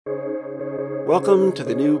Welcome to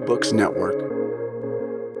the New Books Network.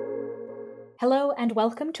 Hello and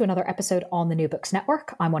welcome to another episode on the New Books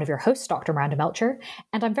Network. I'm one of your hosts, Dr. Miranda Melcher,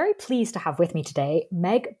 and I'm very pleased to have with me today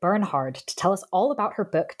Meg Bernhard to tell us all about her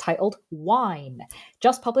book titled Wine,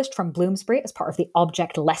 just published from Bloomsbury as part of the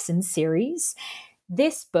Object Lessons series.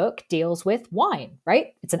 This book deals with wine,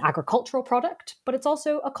 right? It's an agricultural product, but it's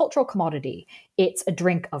also a cultural commodity. It's a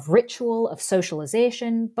drink of ritual, of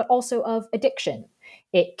socialization, but also of addiction.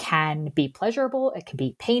 It can be pleasurable, it can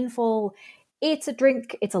be painful. It's a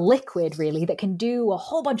drink, it's a liquid really, that can do a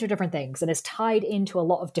whole bunch of different things and is tied into a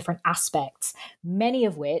lot of different aspects, many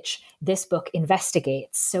of which this book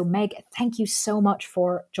investigates. So Meg, thank you so much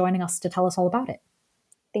for joining us to tell us all about it.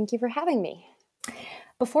 Thank you for having me.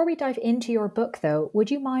 Before we dive into your book, though,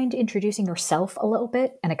 would you mind introducing yourself a little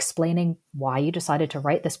bit and explaining why you decided to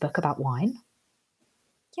write this book about wine?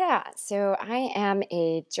 Yeah, so I am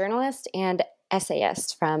a journalist and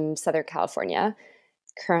essayist from Southern California,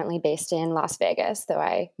 currently based in Las Vegas, though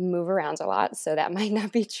I move around a lot, so that might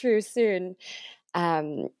not be true soon.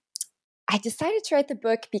 I decided to write the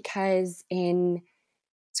book because in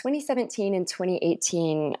 2017 and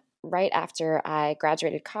 2018, right after I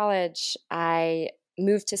graduated college, I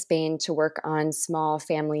moved to Spain to work on small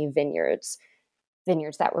family vineyards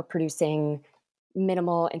that were producing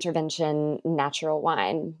minimal intervention natural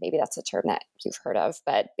wine. Maybe that's a term that you've heard of,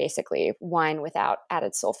 but basically wine without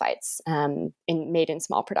added sulfites, made in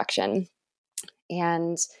small production.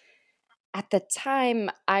 And at the time,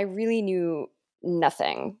 I really knew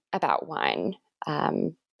nothing about wine.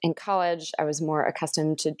 In college, I was more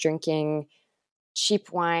accustomed to drinking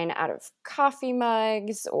cheap wine out of coffee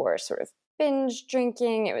mugs or sort of binge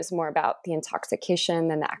drinking. It was more about the intoxication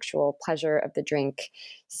than the actual pleasure of the drink.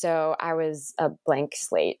 So I was a blank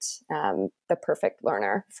slate, the perfect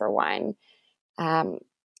learner for wine.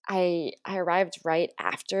 I arrived right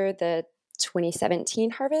after the 2017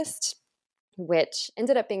 harvest, which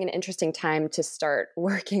ended up being an interesting time to start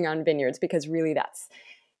working on vineyards because really that's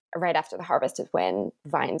right after the harvest is when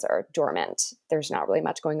vines are dormant. There's not really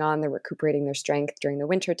much going on. They're recuperating their strength during the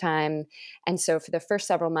winter time. And so for the first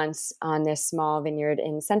several months on this small vineyard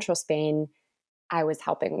in central Spain, I was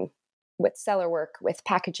helping with cellar work, with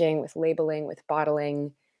packaging, with labeling, with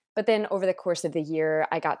bottling. But then over the course of the year,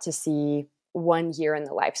 I got to see 1 year in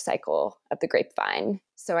the life cycle of the grapevine.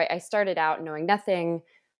 So I started out knowing nothing,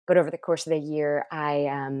 but over the course of the year,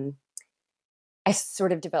 I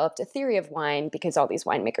sort of developed a theory of wine because all these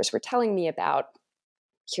winemakers were telling me about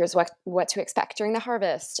here's what to expect during the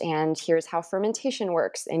harvest, and here's how fermentation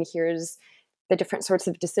works, and here's the different sorts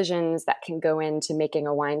of decisions that can go into making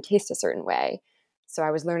a wine taste a certain way. So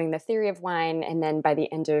I was learning the theory of wine, and then by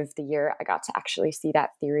the end of the year, I got to actually see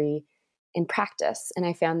that theory in practice. And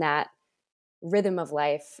I found that rhythm of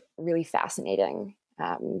life really fascinating.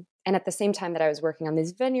 And at the same time that I was working on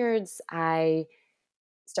these vineyards, I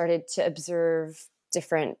started to observe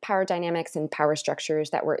different power dynamics and power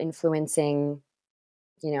structures that were influencing,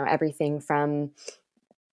 everything from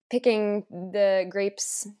picking the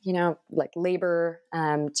grapes, like labor,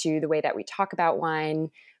 to the way that we talk about wine,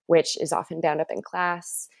 which is often bound up in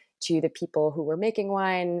class, to the people who were making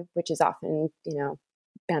wine, which is often,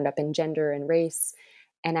 bound up in gender and race.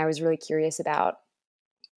 And I was really curious about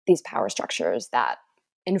these power structures that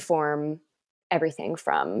inform everything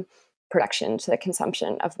from production to the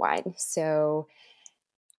consumption of wine. So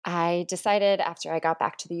I decided after I got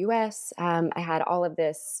back to the US, I had all of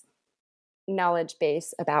this knowledge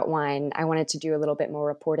base about wine. I wanted to do a little bit more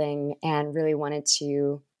reporting and really wanted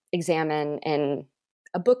to examine in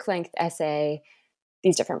a book-length essay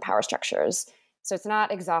these different power structures. So it's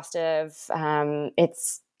not exhaustive.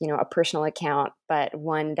 It's a personal account, but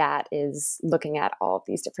one that is looking at all of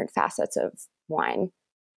these different facets of wine.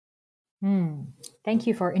 Thank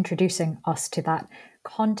you for introducing us to that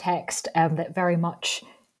context that very much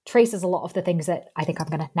traces a lot of the things that I think I'm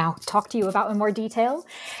going to now talk to you about in more detail.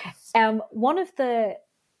 And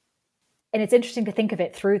it's interesting to think of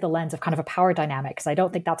it through the lens of kind of a power dynamic, because I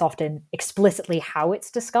don't think that's often explicitly how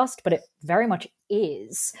it's discussed, but it very much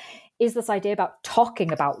is this idea about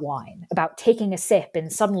talking about wine, about taking a sip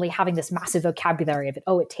and suddenly having this massive vocabulary of it.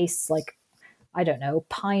 Oh, it tastes like, I don't know,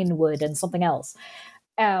 pine wood and something else.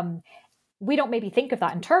 We don't maybe think of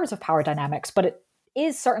that in terms of power dynamics, but it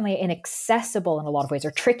is certainly inaccessible in a lot of ways, or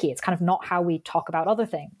tricky. It's kind of not how we talk about other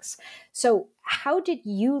things. So how did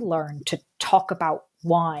you learn to talk about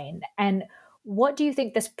wine? And what do you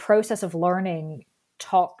think this process of learning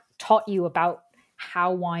taught you about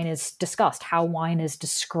how wine is discussed, how wine is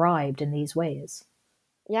described in these ways?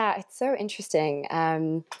 Yeah, it's so interesting.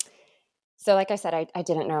 So like I said, I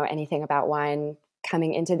didn't know anything about wine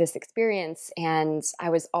coming into this experience. And I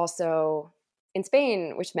was also in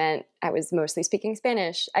Spain, which meant I was mostly speaking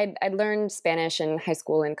Spanish. I'd learned Spanish in high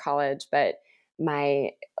school and college, but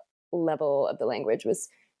my level of the language was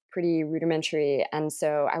pretty rudimentary. And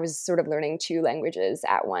so I was sort of learning two languages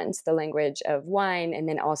at once, the language of wine and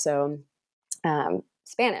then also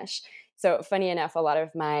Spanish. So funny enough, a lot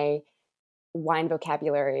of my wine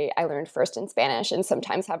vocabulary I learned first in Spanish and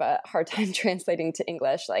sometimes have a hard time translating to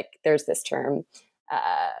English. Like there's this term,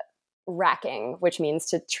 racking, which means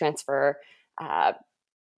to transfer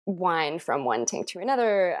wine from one tank to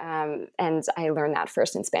another. And I learned that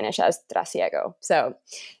first in Spanish as trasiego. So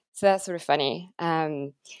that's sort of funny.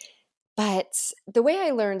 But the way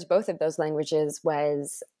I learned both of those languages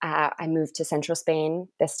was I moved to central Spain,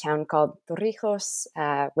 this town called Torrijos,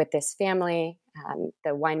 with this family.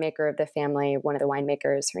 The winemaker of the family, one of the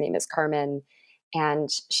winemakers, her name is Carmen, and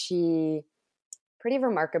she pretty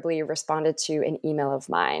remarkably responded to an email of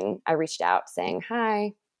mine. I reached out saying,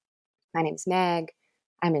 "Hi, my name's Meg.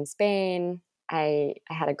 I'm in Spain. I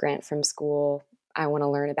had a grant from school. I want to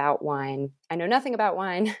learn about wine. I know nothing about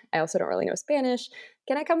wine. I also don't really know Spanish.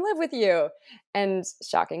 Can I come live with you?" And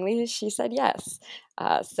shockingly, she said yes.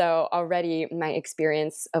 So already my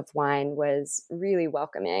experience of wine was really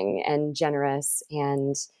welcoming and generous.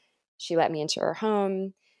 And she let me into her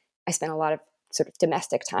home. I spent a lot of sort of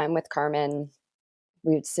domestic time with Carmen.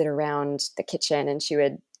 We would sit around the kitchen and she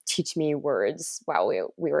would teach me words while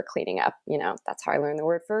we were cleaning up. That's how I learned the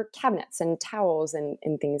word for cabinets and towels and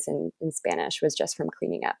things in Spanish, was just from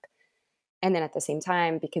cleaning up. And then at the same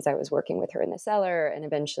time, because I was working with her in the cellar and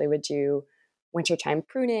eventually would do wintertime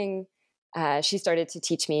pruning, she started to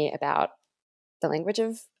teach me about the language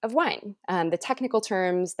of wine, the technical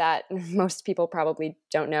terms that most people probably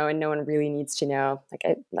don't know and no one really needs to know,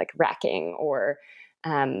 like racking or,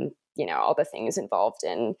 all the things involved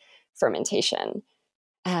in fermentation.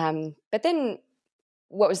 But then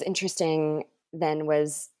what was interesting then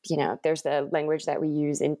was, there's the language that we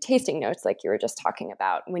use in tasting notes, like you were just talking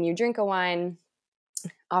about. When you drink a wine,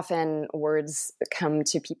 often words come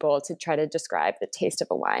to people to try to describe the taste of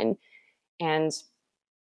a wine. And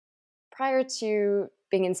prior to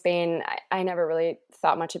being in Spain, I never really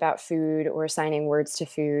thought much about food or assigning words to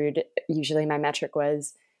food. Usually my metric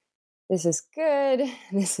was, this is good,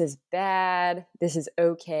 this is bad, this is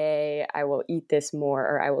okay, I will eat this more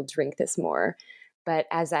or I will drink this more. But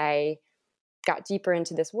as I got deeper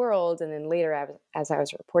into this world, and then later as I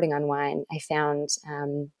was reporting on wine, I found,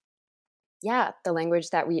 the language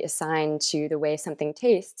that we assign to the way something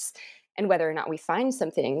tastes and whether or not we find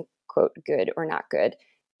something, quote, good or not good,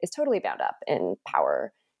 is totally bound up in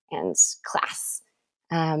power and class.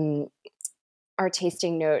 Our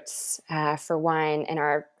tasting notes for wine and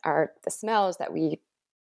the smells that we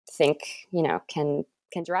think can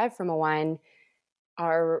derive from a wine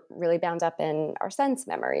are really bound up in our sense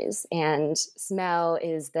memories. And smell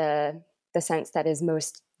is the sense that is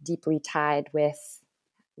most deeply tied with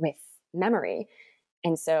memory.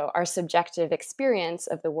 And so our subjective experience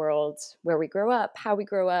of the world, where we grow up, how we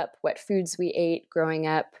grow up, what foods we ate growing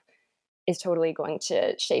up, is totally going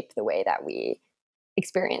to shape the way that we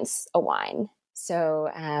experience a wine. So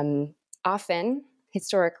often,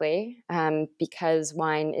 historically, because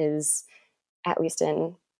wine is, at least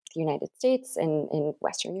in the United States and in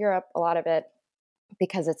Western Europe, a lot of it,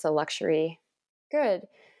 because it's a luxury good,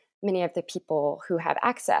 many of the people who have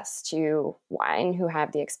access to wine, who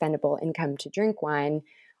have the expendable income to drink wine,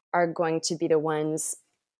 are going to be the ones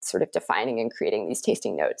sort of defining and creating these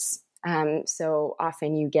tasting notes. So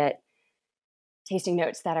often you get tasting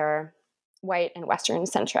notes that are white and Western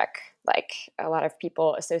centric. Like a lot of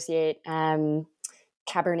people associate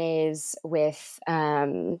Cabernets with,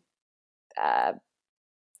 oh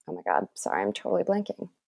my God, sorry, I'm totally blanking.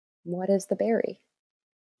 What is the berry?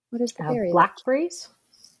 What is the berry? Blackberries?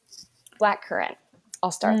 Blackcurrant.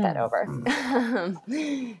 I'll start that over.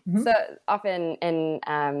 So often in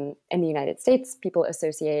the United States, people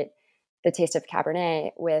associate the taste of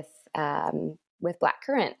Cabernet with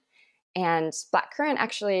blackcurrant. And blackcurrant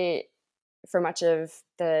actually, for much of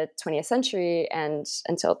the 20th century and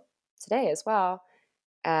until today as well,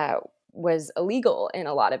 was illegal in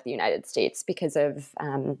a lot of the United States because of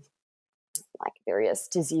like various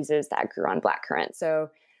diseases that grew on blackcurrant. So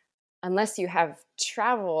unless you have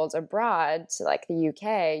traveled abroad to like the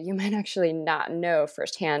UK, you might actually not know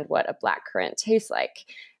firsthand what a blackcurrant tastes like.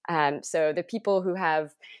 So the people who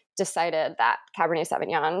have decided that Cabernet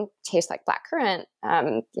Sauvignon tastes like blackcurrant,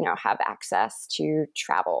 have access to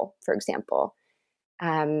travel, for example.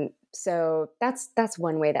 So that's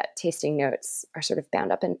one way that tasting notes are sort of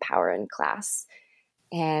bound up in power and class.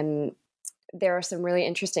 And there are some really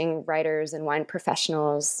interesting writers and wine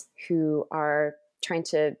professionals who are trying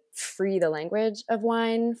to free the language of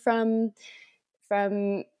wine from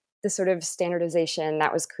the sort of standardization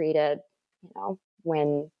that was created,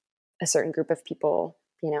 when a certain group of people,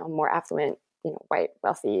 more affluent, white,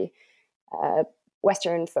 wealthy,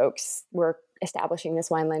 Western folks were establishing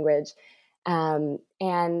this wine language.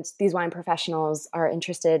 And these wine professionals are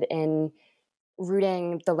interested in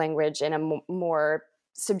rooting the language in a more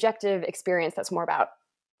subjective experience that's more about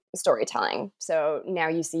storytelling. So now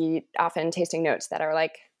you see often tasting notes that are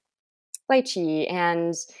like lychee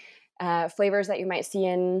and flavors that you might see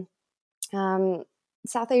in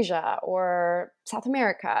South Asia or South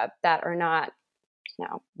America that are not,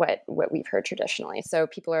 what we've heard traditionally. So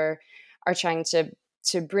people are trying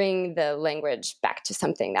to bring the language back to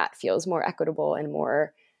something that feels more equitable and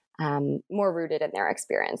more rooted in their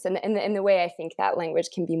experience. And the way I think that language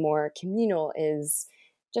can be more communal is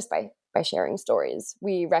just by sharing stories.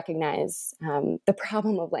 We recognize the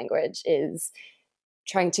problem of language is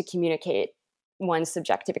trying to communicate one's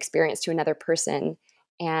subjective experience to another person.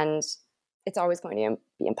 And it's always going to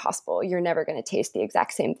be impossible. You're never going to taste the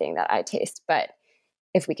exact same thing that I taste. But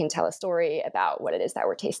if we can tell a story about what it is that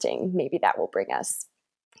we're tasting, maybe that will bring us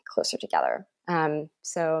closer together.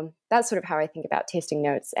 So that's sort of how I think about tasting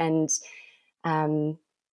notes. And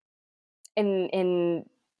in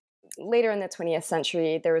later in the 20th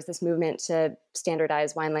century, there was this movement to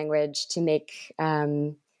standardize wine language to make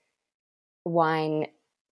wine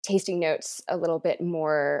tasting notes a little bit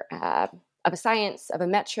more of a science, of a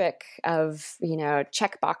metric, of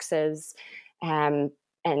check boxes, and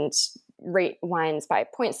rate wines by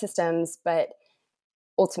point systems. But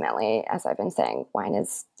ultimately, as I've been saying, wine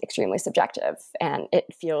is extremely subjective, and it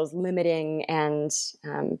feels limiting and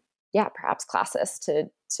perhaps classist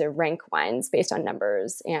to rank wines based on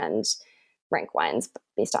numbers and rank wines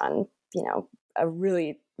based on a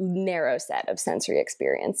really narrow set of sensory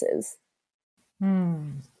experiences.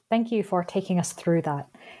 Thank you for taking us through that.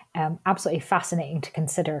 Absolutely fascinating to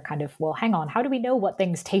consider kind of, well, hang on, how do we know what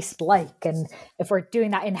things taste like? And if we're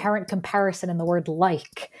doing that inherent comparison in the word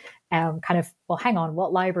like, kind of, well, hang on,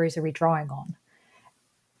 what libraries are we drawing on?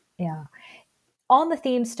 Yeah. On the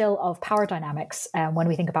theme still of power dynamics, when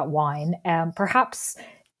we think about wine, perhaps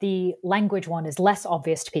the language one is less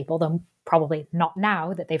obvious to people, though probably not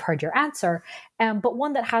now that they've heard your answer. But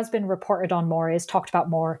one that has been reported on more, is talked about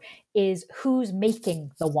more, is who's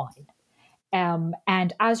making the wine.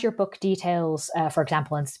 And as your book details, for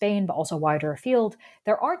example, in Spain, but also wider afield,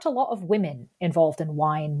 there aren't a lot of women involved in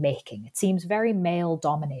wine making. It seems very male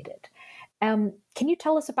dominated. Can you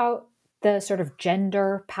tell us about the sort of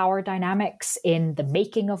gender power dynamics in the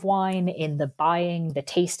making of wine, in the buying, the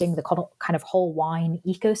tasting, the kind of whole wine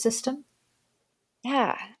ecosystem?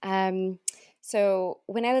 Yeah. So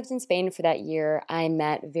when I lived in Spain for that year, I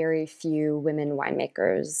met very few women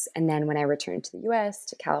winemakers. And then when I returned to the US,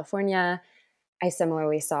 to California, I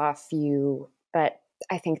similarly saw a few, but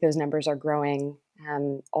I think those numbers are growing.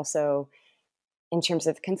 Also, in terms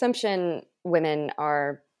of consumption, women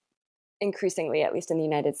are increasingly, at least in the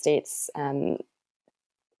United States,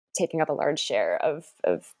 taking up a large share of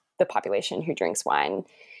the population who drinks wine.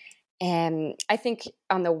 And I think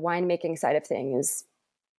on the winemaking side of things,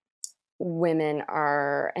 women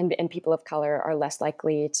are, and people of color are less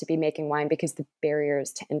likely to be making wine because the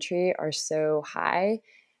barriers to entry are so high.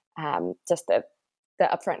 Just the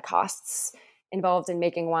upfront costs involved in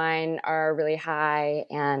making wine are really high.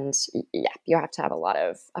 And you have to have a lot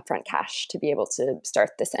of upfront cash to be able to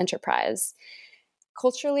start this enterprise.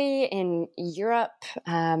 Culturally, in Europe,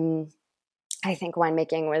 I think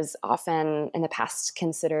winemaking was often in the past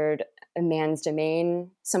considered a man's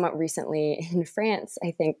domain. Somewhat recently in France,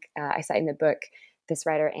 I think I cite in the book this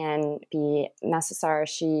writer, Anne B. Massessar.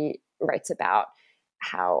 She writes about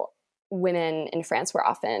how women in France were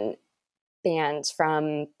often banned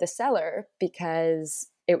from the cellar because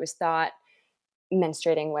it was thought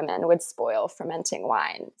menstruating women would spoil fermenting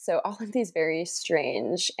wine. So all of these very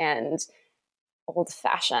strange and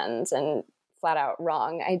old-fashioned and flat-out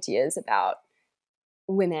wrong ideas about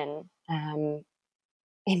women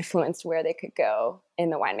influenced where they could go in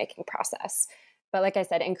the winemaking process. But like I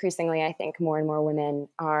said, increasingly, I think more and more women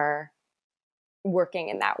are working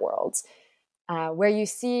in that world. Where you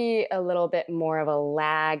see a little bit more of a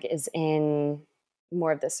lag is in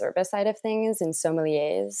more of the service side of things, in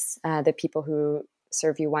sommeliers, the people who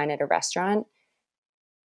serve you wine at a restaurant.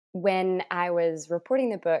 When I was reporting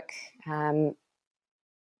the book,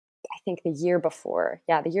 I think the year before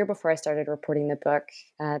I started reporting the book,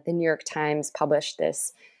 the New York Times published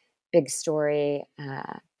this big story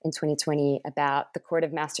in 2020 about the Court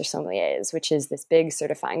of Master Sommeliers, which is this big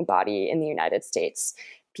certifying body in the United States.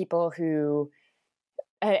 People who,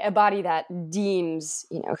 a body that deems,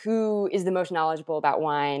 who is the most knowledgeable about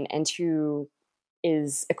wine and who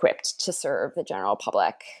is equipped to serve the general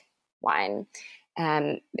public wine.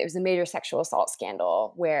 There was a major sexual assault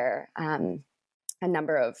scandal where a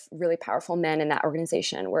number of really powerful men in that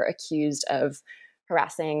organization were accused of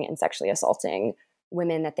harassing and sexually assaulting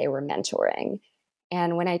women that they were mentoring.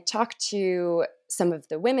 And when I talked to some of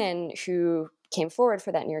the women who came forward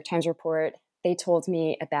for that New York Times report, they told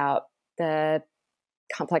me about the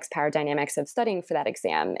complex power dynamics of studying for that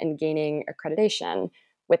exam and gaining accreditation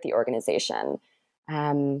with the organization.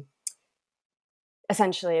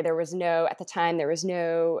 Essentially, at the time, there was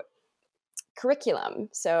no curriculum.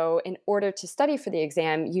 So in order to study for the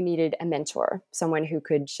exam, you needed a mentor, someone who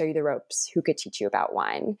could show you the ropes, who could teach you about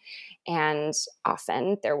wine. And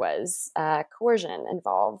often there was coercion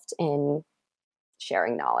involved in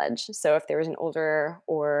sharing knowledge. So if there was an older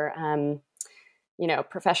or,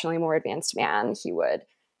 professionally more advanced man, he would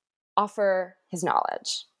offer his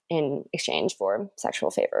knowledge in exchange for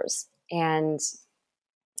sexual favors. And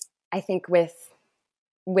I think with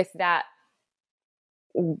that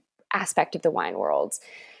aspect of the wine world,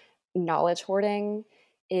 knowledge hoarding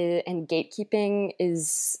and gatekeeping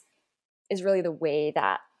is really the way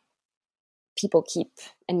that people keep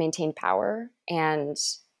and maintain power, and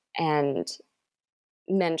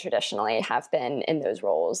men traditionally have been in those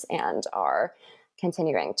roles and are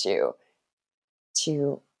continuing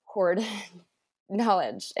to hoard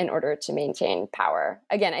knowledge in order to maintain power.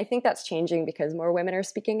 Again, I think that's changing because more women are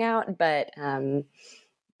speaking out, but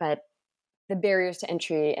the barriers to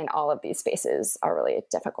entry in all of these spaces are really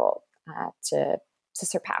difficult to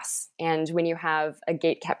surpass. And when you have a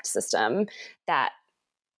gate-kept system that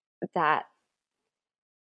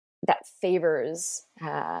favors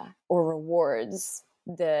or rewards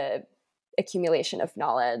the accumulation of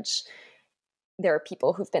knowledge, there are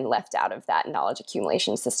people who've been left out of that knowledge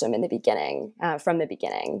accumulation system in the beginning, from the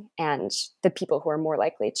beginning. And the people who are more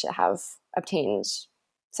likely to have obtained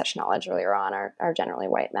such knowledge earlier on are generally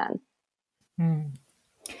white men.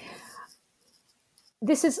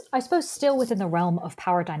 This is, I suppose, still within the realm of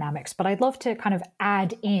power dynamics, but I'd love to kind of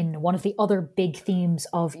add in one of the other big themes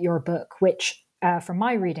of your book, which, from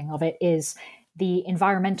my reading of it, is the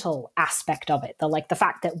environmental aspect of it. The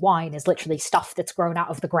fact that wine is literally stuff that's grown out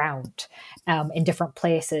of the ground in different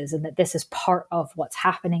places, and that this is part of what's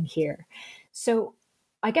happening here. So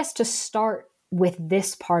I guess to start with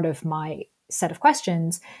this part of my set of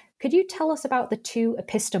questions, could you tell us about the two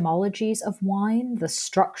epistemologies of wine, the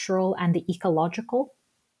structural and the ecological?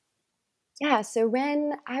 Yeah, so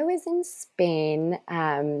when I was in Spain,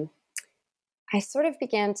 I sort of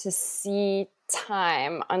began to see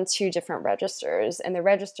time on two different registers. And the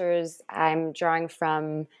registers I'm drawing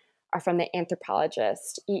from are from the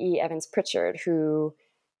anthropologist E. Evans Pritchard, who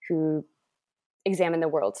examined the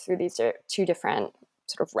world through these two different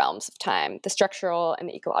sort of realms of time, the structural and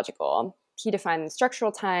the ecological. He defined the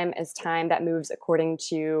structural time as time that moves according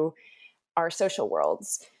to our social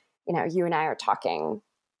worlds. You and I are talking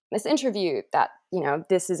in this interview that,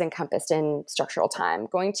 this is encompassed in structural time.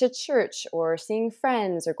 Going to church or seeing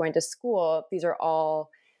friends or going to school, these are all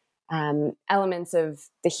elements of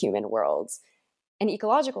the human world. And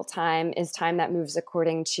ecological time is time that moves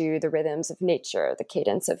according to the rhythms of nature, the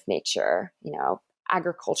cadence of nature,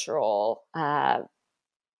 agricultural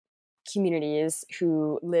communities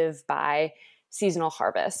who live by seasonal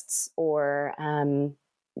harvests, or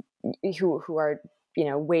who are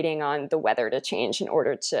waiting on the weather to change in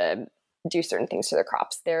order to do certain things to their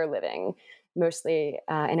crops. They're living mostly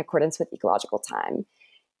in accordance with ecological time.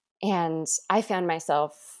 And I found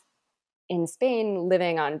myself in Spain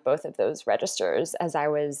living on both of those registers as I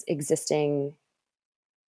was existing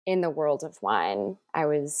in the world of wine. I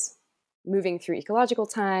was moving through ecological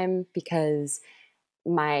time because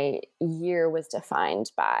my year was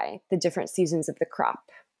defined by the different seasons of the crop.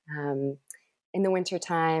 In the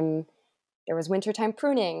wintertime, there was wintertime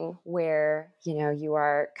pruning, where you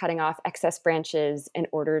are cutting off excess branches in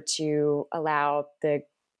order to allow the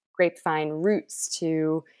grapevine roots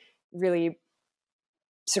to really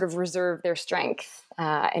sort of reserve their strength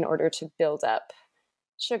in order to build up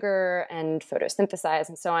sugar and photosynthesize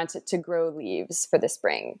and so on to grow leaves for the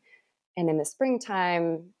spring. And in the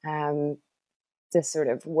springtime, the sort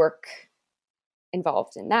of work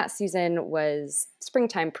involved in that season was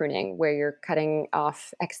springtime pruning, where you're cutting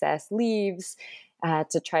off excess leaves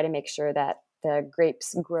to try to make sure that the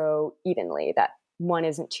grapes grow evenly, that one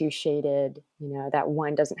isn't too shaded, that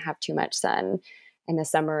one doesn't have too much sun. And the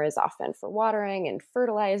summer is often for watering and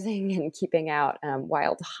fertilizing and keeping out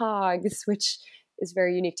wild hogs, which is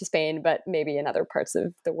very unique to Spain, but maybe in other parts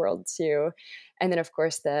of the world too. And then, of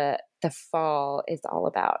course, the fall is all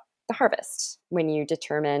about the harvest, when you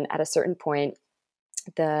determine at a certain point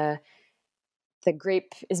the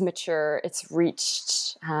grape is mature, it's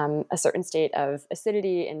reached a certain state of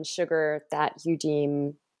acidity and sugar that you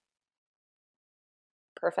deem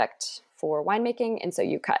perfect for winemaking, and so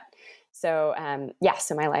you cut. So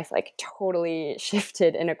so my life like totally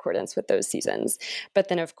shifted in accordance with those seasons. But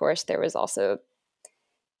then, of course, there was also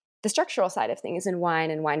the structural side of things in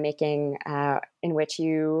wine and winemaking, in which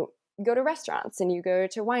you go to restaurants and you go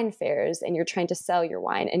to wine fairs and you're trying to sell your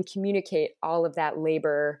wine and communicate all of that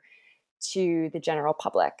labor to the general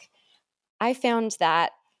public. I found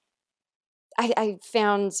that I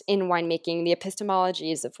found in winemaking the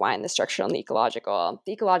epistemologies of wine, the structural and the ecological.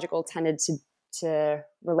 The ecological tended to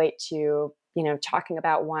relate to, talking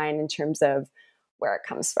about wine in terms of where it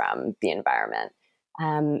comes from, the environment,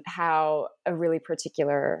 how a really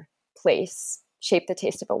particular place shaped the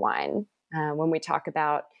taste of a wine. When we talk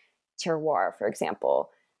about terroir, for example,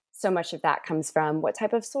 so much of that comes from what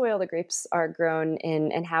type of soil the grapes are grown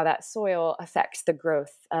in and how that soil affects the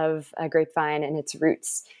growth of a grapevine and its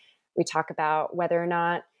roots. We talk about whether or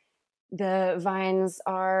not the vines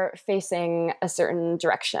are facing a certain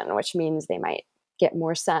direction, which means they might get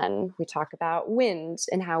more sun. We talk about wind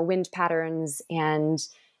and how wind patterns and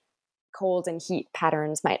cold and heat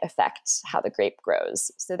patterns might affect how the grape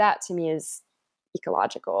grows. So that to me is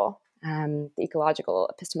ecological, the ecological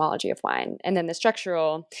epistemology of wine. And then the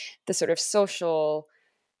structural, the sort of social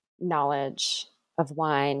knowledge of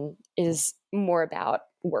wine is more about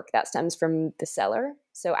work that stems from the cellar.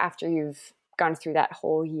 So after you've gone through that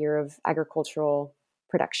whole year of agricultural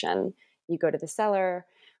production, you go to the cellar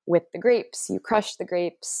with the grapes, you crush the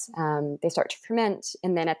grapes, they start to ferment.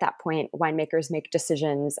 And then at that point, winemakers make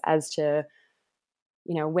decisions as to,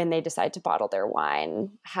 when they decide to bottle their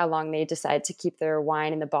wine, how long they decide to keep their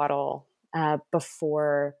wine in the bottle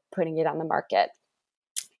before putting it on the market.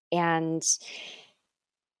 And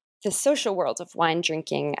the social world of wine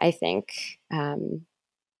drinking, I think,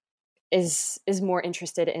 is more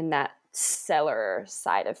interested in that cellar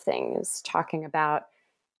side of things, talking about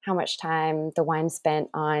how much time the wine spent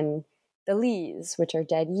on the lees, which are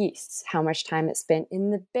dead yeasts, how much time it spent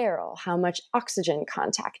in the barrel, how much oxygen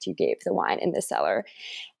contact you gave the wine in the cellar.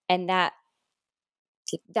 And that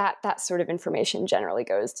sort of information generally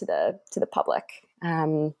goes to the public.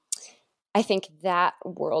 I think that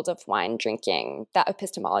world of wine drinking, that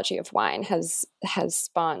epistemology of wine has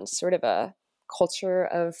spawned sort of a culture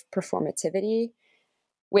of performativity,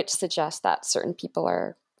 which suggests that certain people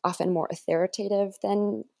are often more authoritative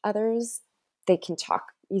than others. They can talk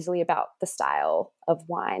easily about the style of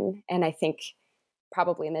wine. And I think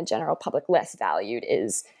probably in the general public, less valued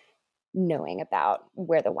is knowing about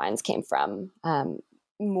where the wines came from.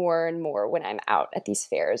 More and more when I'm out at these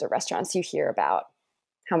fairs or restaurants, you hear about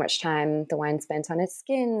how much time the wine spent on its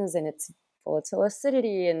skins and its volatile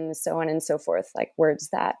acidity and so on and so forth, like words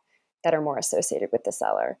that are more associated with the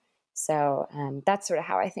cellar. So that's sort of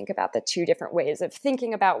how I think about the two different ways of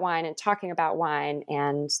thinking about wine and talking about wine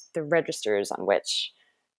and the registers on which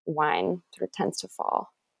wine sort of tends to fall.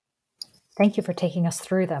 Thank you for taking us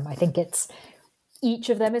through them. I think each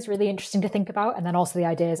of them is really interesting to think about. And then also the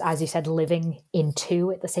idea is, as you said, living in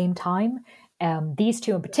two at the same time. These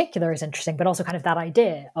two in particular is interesting, but also kind of that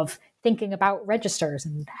idea of thinking about registers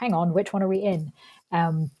and hang on, which one are we in?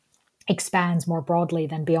 Expands more broadly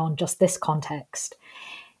than beyond just this context.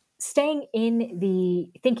 Staying in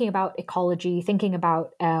the thinking about ecology, thinking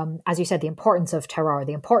about, as you said, the importance of terroir,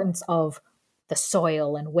 the importance of the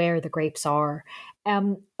soil and where the grapes are.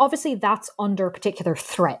 Obviously, that's under particular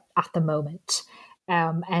threat at the moment.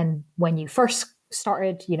 And when you first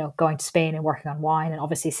started, going to Spain and working on wine, and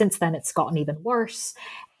obviously since then it's gotten even worse.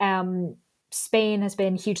 Spain has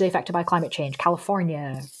been hugely affected by climate change.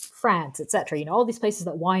 California, France, etc. All these places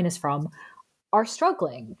that wine is from are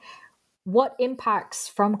struggling. What impacts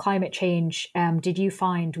from climate change did you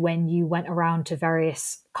find when you went around to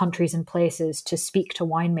various countries and places to speak to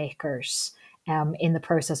winemakers in the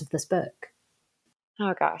process of this book?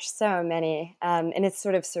 Oh gosh, so many. And it's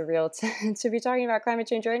sort of surreal to be talking about climate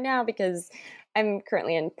change right now because I'm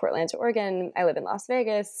currently in Portland, Oregon. I live in Las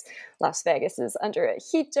Vegas. Las Vegas is under a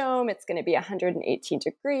heat dome. It's going to be 118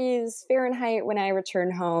 degrees Fahrenheit when I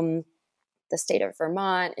return home. The state of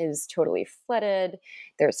Vermont is totally flooded.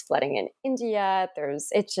 There's flooding in India.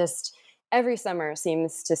 Every summer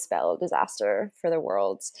seems to spell disaster for the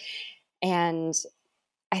world. And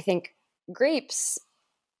I think grapes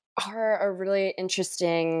are a really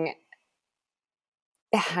interesting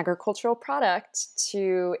agricultural product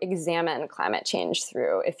to examine climate change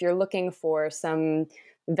through. If you're looking for some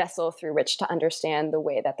vessel through which to understand the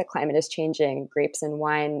way that the climate is changing, grapes and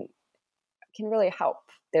wine can really help.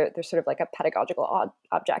 They're sort of like a pedagogical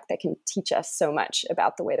object that can teach us so much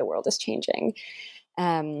about the way the world is changing.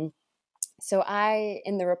 So I,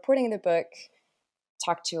 in the reporting of the book,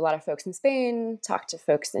 talked to a lot of folks in Spain, talked to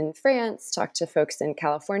folks in France, talked to folks in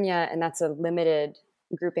California, and that's a limited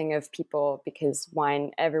grouping of people because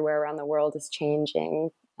wine everywhere around the world is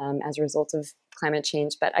changing as a result of climate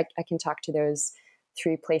change. But I can talk to those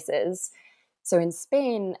 3 places. So in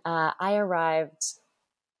Spain, I arrived,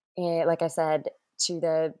 like I said, to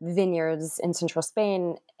the vineyards in central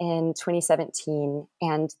Spain in 2017.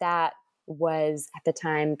 And that was at the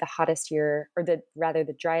time the hottest year, or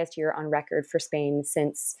the driest year on record for Spain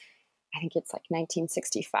since, I think it's like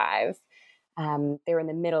 1965. They were in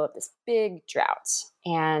the middle of this big drought.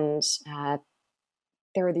 And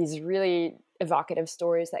there were these really evocative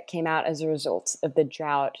stories that came out as a result of the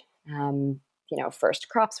drought. First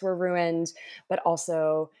crops were ruined, but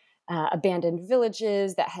also abandoned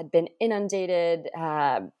villages that had been inundated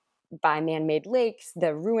by man-made lakes.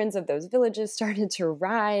 The ruins of those villages started to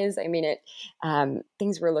rise. I mean,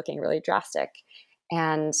 things were looking really drastic.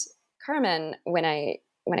 And Carmen, when I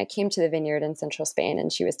came to the vineyard in central Spain,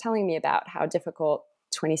 and she was telling me about how difficult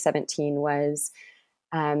 2017 was,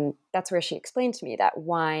 that's where she explained to me that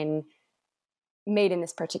wine made in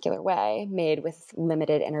this particular way, made with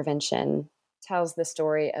limited intervention, tells the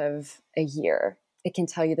story of a year. It can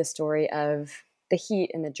tell you the story of the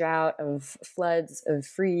heat and the drought, of floods, of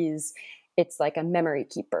freeze. It's like a memory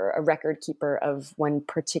keeper, a record keeper of one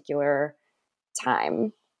particular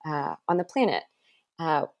time on the planet.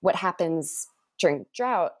 What happens during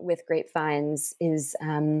drought with grapevines is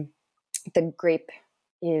the grape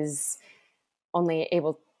is only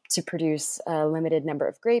able to produce a limited number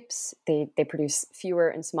of grapes. They produce fewer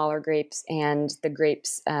and smaller grapes, and the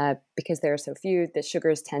grapes, because there are so few, the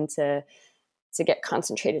sugars tend to get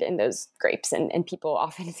concentrated in those grapes. And people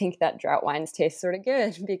often think that drought wines taste sort of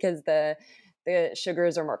good because the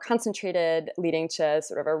sugars are more concentrated, leading to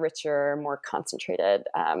sort of a richer, more concentrated,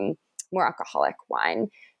 more alcoholic wine.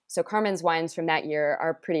 So Carmen's wines from that year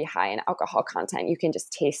are pretty high in alcohol content. You can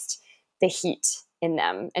just taste the heat in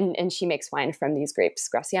them. And she makes wine from these grapes,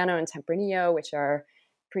 Graciano and Tempranillo, which are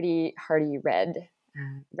pretty hearty red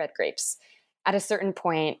grapes. At a certain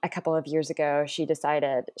point, a couple of years ago, she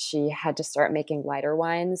decided she had to start making lighter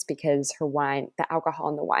wines because her wine, the alcohol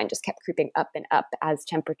in the wine just kept creeping up and up as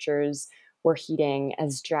temperatures were heating,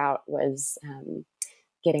 as drought was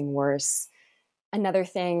getting worse. Another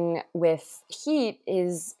thing with heat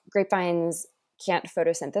is grapevines can't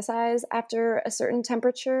photosynthesize after a certain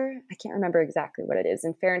temperature. I can't remember exactly what it is.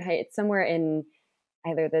 In Fahrenheit, it's somewhere in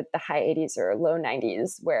either the high 80s or low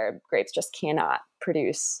 90s where grapes just cannot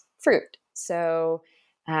produce fruit. So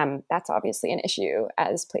that's obviously an issue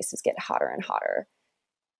as places get hotter and hotter.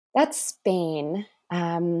 That's Spain.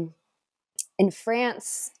 In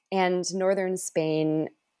France and northern Spain,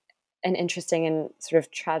 an interesting and sort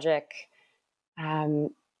of tragic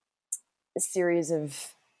series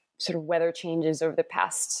of sort of weather changes over the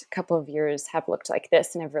past couple of years have looked like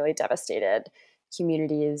this and have really devastated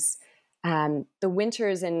communities. The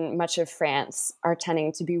winters in much of France are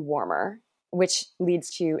tending to be warmer, which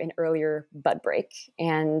leads to an earlier bud break.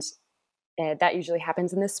 And that usually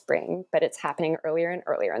happens in the spring, but it's happening earlier and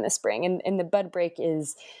earlier in the spring. And the bud break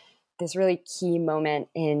is this really key moment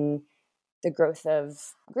in the growth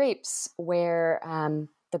of grapes where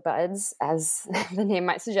the buds, as the name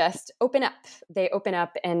might suggest, open up. They open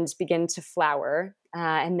up and begin to flower.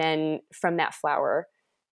 And then from that flower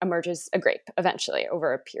emerges a grape eventually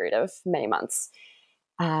over a period of many months.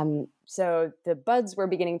 So the buds were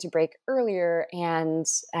beginning to break earlier. And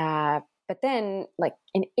but then, like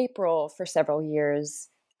in April for several years,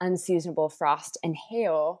 unseasonable frost and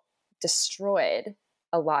hail destroyed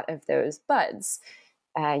a lot of those buds.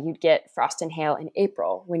 You'd get frost and hail in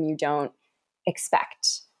April when you don't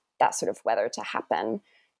expect that sort of weather to happen.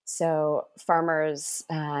 So farmers,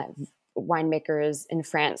 winemakers in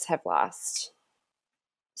France have lost,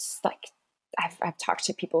 like I've talked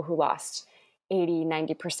to people who lost 80,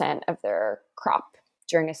 90% of their crop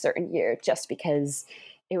during a certain year just because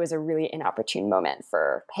it was a really inopportune moment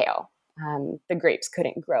for hail. The grapes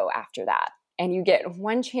couldn't grow after that. And you get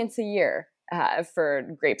one chance a year for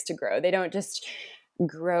grapes to grow. They don't just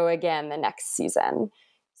grow again the next season.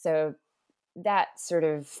 So that sort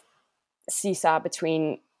of seesaw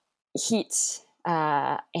between heat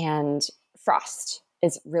and frost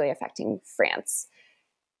is really affecting France.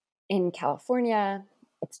 In California,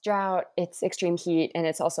 It's drought, it's extreme heat, and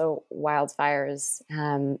it's also wildfires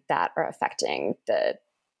that are affecting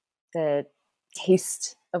the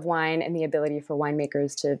taste of wine and the ability for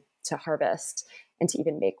winemakers to harvest and to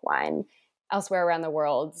even make wine. Elsewhere around the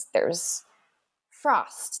world, there's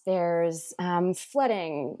frost, there's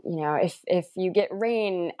flooding. If you get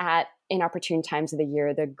rain at inopportune times of the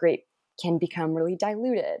year, the grape can become really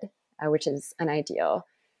diluted, which is unideal.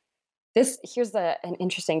 Here's an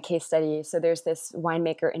interesting case study. So there's this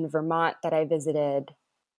winemaker in Vermont that I visited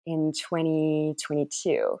in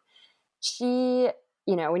 2022. She,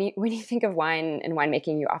 when you think of wine and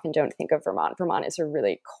winemaking, you often don't think of Vermont. Vermont is a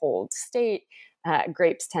really cold state.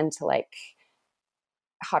 Grapes tend to like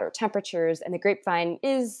hotter temperatures, and the grapevine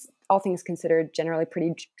is, all things considered, generally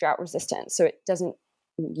pretty drought resistant. So it doesn't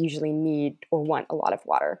usually need or want a lot of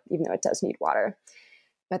water, even though it does need water.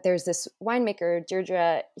 But there's this winemaker,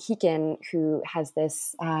 Deirdre Heekin, who has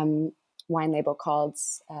this wine label called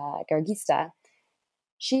Gargista.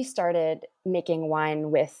 She started making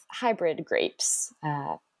wine with hybrid grapes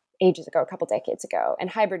ages ago, a couple decades ago. And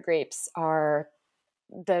hybrid grapes are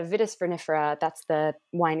the Vitis vinifera, that's the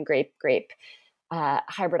wine grape,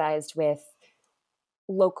 hybridized with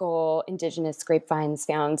local indigenous grapevines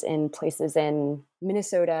found in places in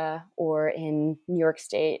Minnesota or in New York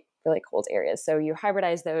State, really cold areas. So you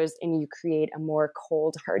hybridize those and you create a more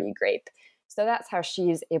cold, hardy grape. So that's how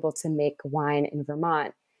she's able to make wine in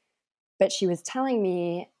Vermont. But she was telling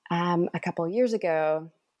me a couple of years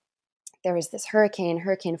ago, there was this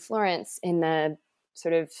Hurricane Florence, in the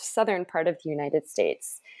sort of southern part of the United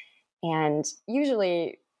States. And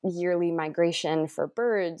usually yearly migration for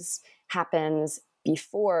birds happens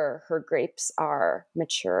before her grapes are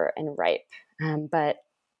mature and ripe. But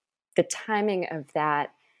the timing of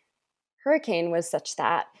that hurricane was such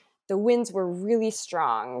that the winds were really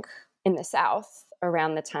strong in the south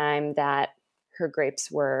around the time that her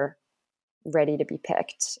grapes were ready to be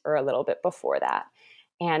picked, or a little bit before that.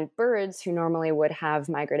 And birds who normally would have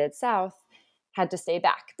migrated south had to stay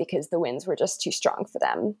back because the winds were just too strong for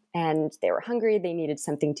them. And they were hungry, they needed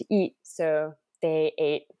something to eat, so they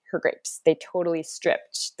ate her grapes. They totally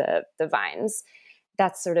stripped the vines.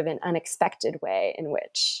 That's sort of an unexpected way in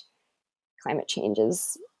which climate change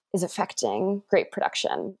is affecting grape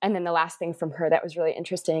production. And then the last thing from her that was really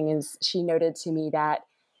interesting is she noted to me that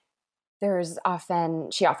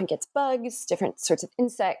she often gets bugs, different sorts of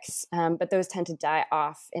insects, but those tend to die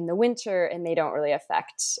off in the winter and they don't really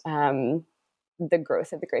affect the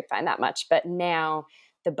growth of the grapevine that much. But now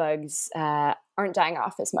the bugs aren't dying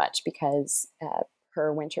off as much because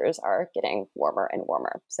her winters are getting warmer and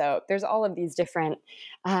warmer. So there's all of these different,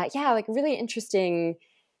 really interesting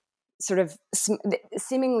sort of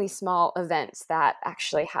seemingly small events that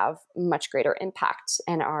actually have much greater impact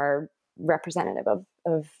and are representative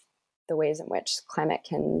of the ways in which climate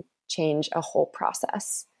can change a whole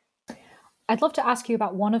process. I'd love to ask you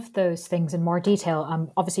about one of those things in more detail.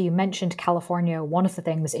 Obviously, you mentioned California. One of the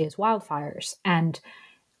things is wildfires. And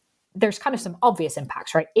there's kind of some obvious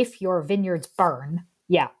impacts, right? If your vineyards burn,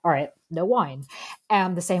 yeah, all right, no wine.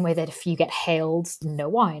 The same way that if you get hailed, no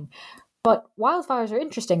wine. But wildfires are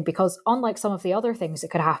interesting because unlike some of the other things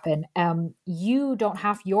that could happen,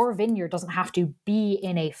 your vineyard doesn't have to be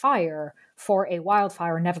in a fire for a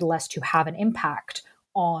wildfire, nevertheless, to have an impact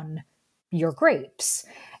on your grapes.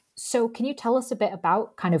 So can you tell us a bit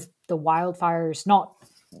about kind of the wildfires, not,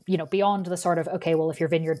 beyond the sort of, okay, well, if your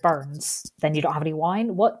vineyard burns, then you don't have any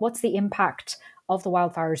wine. What's the impact of the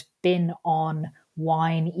wildfires been on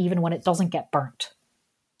wine, even when it doesn't get burnt?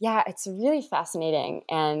 Yeah, it's really fascinating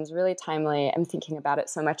and really timely. I'm thinking about it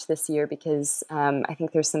so much this year because I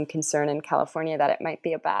think there's some concern in California that it might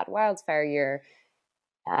be a bad wildfire year.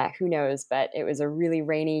 Who knows? But it was a really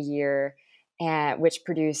rainy year, which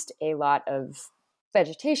produced a lot of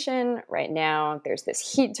vegetation. Right now, there's this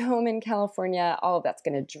heat dome in California. All of that's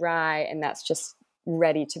going to dry, and that's just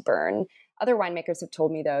ready to burn. Other winemakers have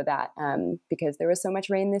told me, though, that because there was so much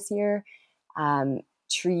rain this year,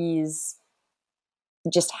 trees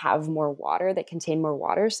just have more water, that contain more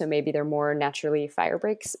water. So maybe they're more naturally fire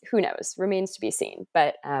breaks. Who knows? Remains to be seen.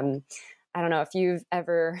 But I don't know if you've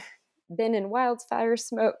ever been in wildfire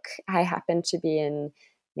smoke. I happened to be in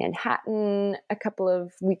Manhattan a couple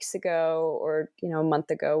of weeks ago, or a month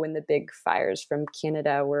ago, when the big fires from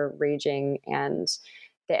Canada were raging and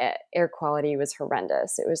the air quality was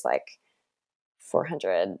horrendous. It was like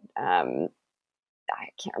 400 I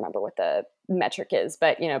can't remember what the metric is,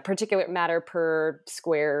 but particulate matter per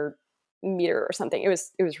square meter or something. It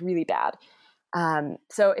was really bad.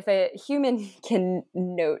 So if a human can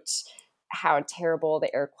note how terrible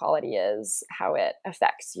the air quality is, how it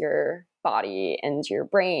affects your body and your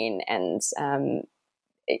brain, and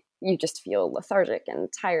you just feel lethargic and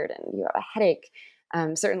tired and you have a headache.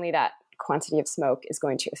 Certainly that quantity of smoke is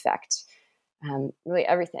going to affect really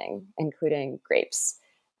everything, including grapes.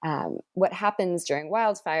 What happens during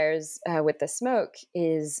wildfires with the smoke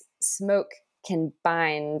is smoke can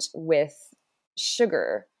bind with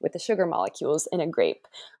the sugar molecules in a grape,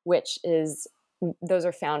 those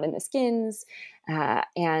are found in the skins,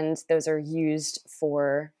 and those are used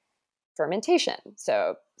for fermentation.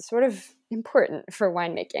 So sort of important for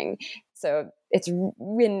winemaking. So it's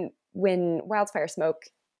when wildfire smoke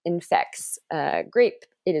infects a grape,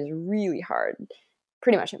 it is really hard,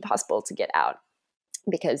 pretty much impossible to get out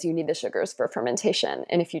because you need the sugars for fermentation.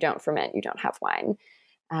 And if you don't ferment, you don't have wine.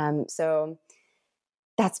 So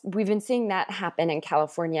we've been seeing that happen in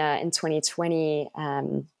California in 2020.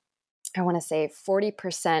 I want to say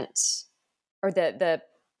 40%, or the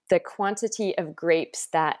quantity of grapes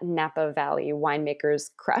that Napa Valley winemakers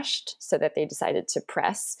crushed so that they decided to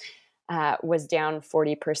press was down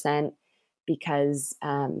 40% because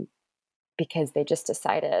they just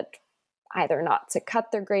decided either not to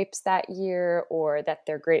cut their grapes that year or that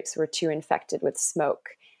their grapes were too infected with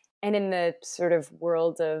smoke. And in the sort of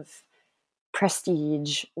world of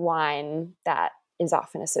prestige wine that is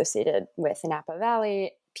often associated with Napa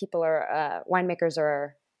Valley, winemakers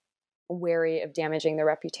are wary of damaging their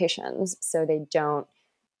reputations, so they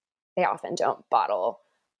often don't bottle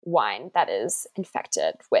wine that is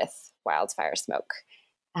infected with wildfire smoke.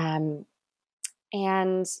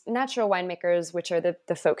 And natural winemakers, which are the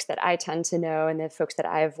folks that I tend to know and the folks that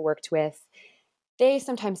I've worked with, they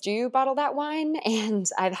sometimes do bottle that wine. And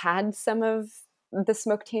I've had some of the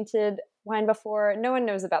smoke-tainted wine before. No one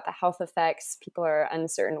knows about the health effects. People are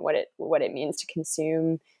uncertain what it means to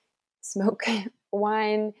consume smoke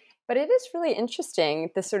wine. But it is really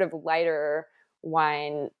interesting. The sort of lighter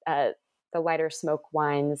wine, the lighter smoke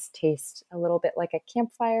wines taste a little bit like a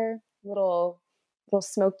campfire, a little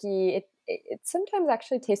smoky. It sometimes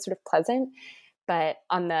actually tastes sort of pleasant, but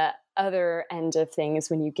on the other end of things,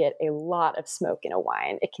 when you get a lot of smoke in a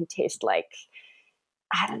wine, it can taste like,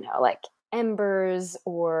 I don't know, like embers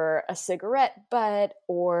or a cigarette butt,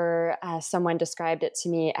 or someone described it to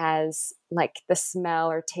me as like the smell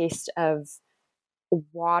or taste of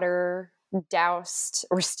water doused,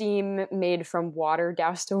 or steam made from water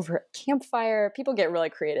doused over a campfire. People get really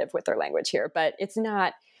creative with their language here, but it's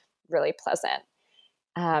not really pleasant.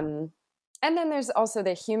 And then there's also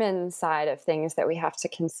the human side of things that we have to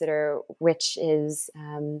consider, which is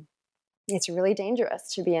it's really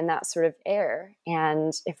dangerous to be in that sort of air.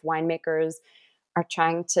 And if winemakers are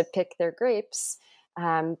trying to pick their grapes,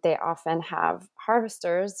 they often have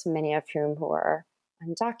harvesters, many of whom who are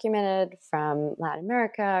undocumented from Latin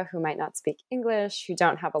America, who might not speak English, who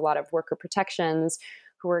don't have a lot of worker protections,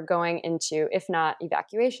 who are going into, if not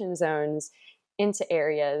evacuation zones, into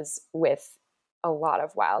areas with a lot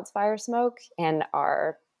of wildfire smoke and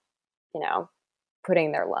are,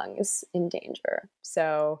 putting their lungs in danger.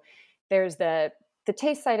 So there's the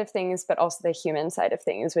taste side of things, but also the human side of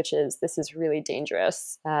things, which is this is really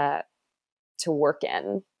dangerous to work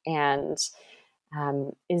in. And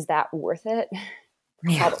is that worth it?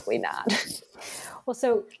 Probably not. Well,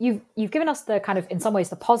 so you've given us the kind of, in some ways,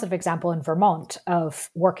 the positive example in Vermont of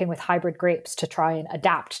working with hybrid grapes to try and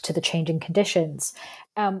adapt to the changing conditions.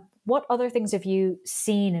 What other things have you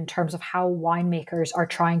seen in terms of how winemakers are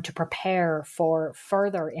trying to prepare for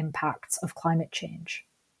further impacts of climate change?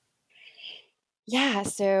 Yeah,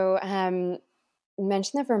 so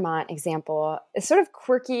mention the Vermont example. It's sort of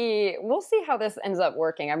quirky. We'll see how this ends up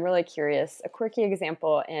working. I'm really curious. A quirky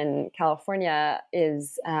example in California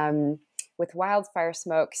is with wildfire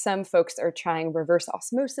smoke. Some folks are trying reverse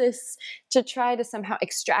osmosis to try to somehow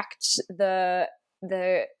extract the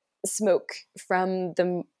smoke from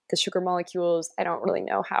the sugar molecules. I don't really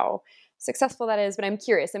know how successful that is, but I'm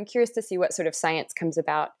curious. I'm curious to see what sort of science comes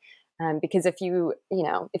about. Because if you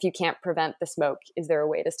can't prevent the smoke, is there a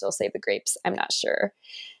way to still save the grapes? I'm not sure.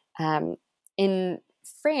 In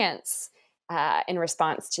France, in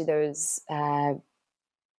response to those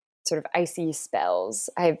sort of icy spells,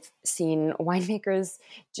 I've seen winemakers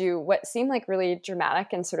do what seem like really dramatic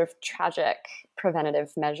and sort of tragic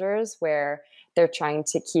preventative measures where they're trying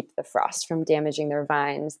to keep the frost from damaging their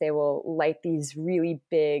vines. They will light these really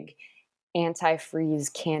big anti-freeze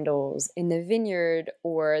candles in the vineyard,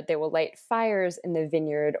 or they will light fires in the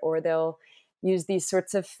vineyard, or they'll use these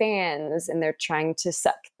sorts of fans and they're trying to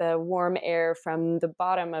suck the warm air from the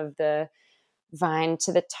bottom of the vine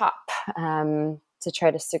to the top to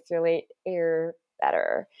try to circulate air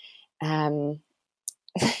better.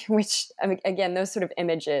 Which, again, those sort of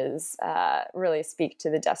images really speak to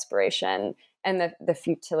the desperation and the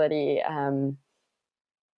futility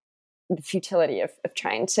the futility of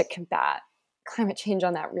trying to combat climate change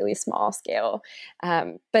on that really small scale.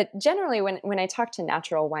 But generally, when I talk to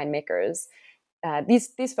natural winemakers,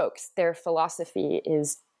 these folks, their philosophy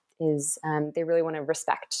is they really want to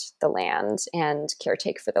respect the land and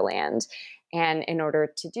caretake for the land. And in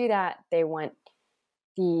order to do that, they want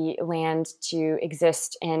the land to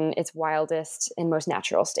exist in its wildest and most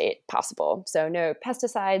natural state possible. So no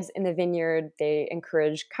pesticides in the vineyard. They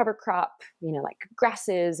encourage cover crop, like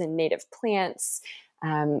grasses and native plants.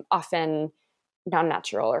 Often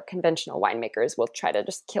non-natural or conventional winemakers will try to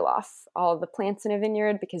just kill off all of the plants in a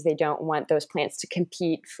vineyard because they don't want those plants to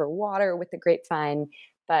compete for water with the grapevine.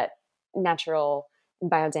 But natural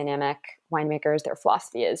and biodynamic winemakers, their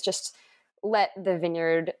philosophy is just let the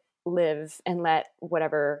vineyard live and let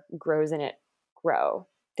whatever grows in it grow.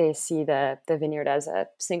 They see the vineyard as a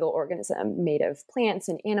single organism made of plants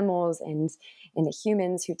and animals and the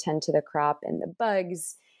humans who tend to the crop and the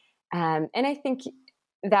bugs. And I think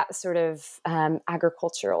that sort of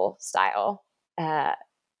agricultural style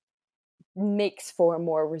makes for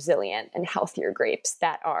more resilient and healthier grapes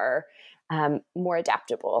that are more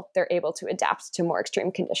adaptable. They're able to adapt to more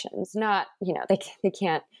extreme conditions. Not, they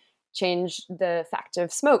can't change the fact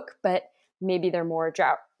of smoke, but maybe they're more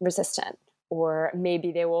drought resistant, or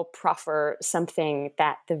maybe they will proffer something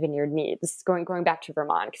that the vineyard needs. Going back to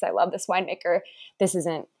Vermont, because I love this winemaker. This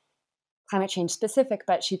isn't climate change specific,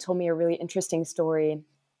 but she told me a really interesting story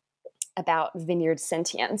about vineyard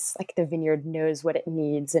sentience, like the vineyard knows what it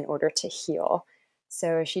needs in order to heal.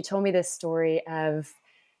 So she told me this story of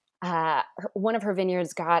one of her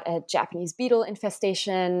vineyards got a Japanese beetle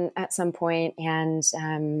infestation at some point, and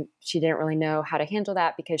she didn't really know how to handle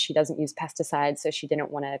that because she doesn't use pesticides, so she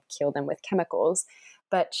didn't want to kill them with chemicals.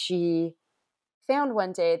 But she found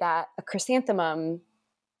one day that a chrysanthemum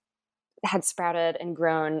had sprouted and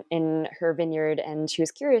grown in her vineyard, and she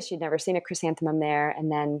was curious. She'd never seen a chrysanthemum there,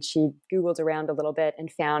 and then she Googled around a little bit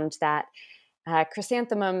and found that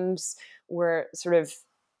chrysanthemums were sort of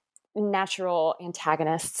natural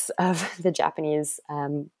antagonists of the Japanese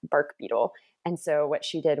bark beetle. And so what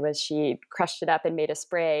she did was she crushed it up and made a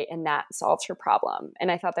spray, and that solved her problem. And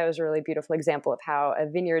I thought that was a really beautiful example of how a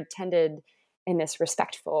vineyard tended in this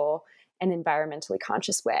respectful and environmentally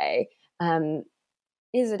conscious way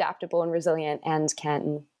is adaptable and resilient and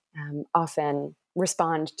can often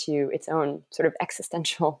respond to its own sort of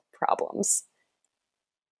existential problems.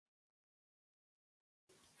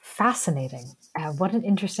 Fascinating. What an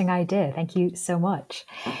interesting idea. Thank you so much.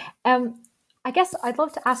 I guess I'd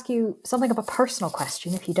love to ask you something of a personal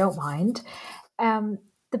question, if you don't mind.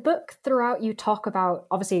 The book throughout, you talk about,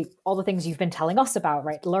 obviously, all the things you've been telling us about,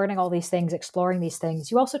 right? Learning all these things, exploring these things.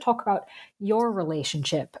 You also talk about your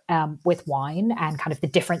relationship with wine and kind of the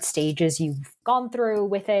different stages you've gone through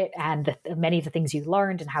with it, and many of the things you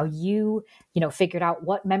learned, and how you figured out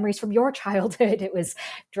what memories from your childhood it was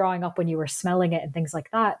drawing up when you were smelling it and things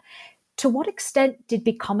like that. To what extent did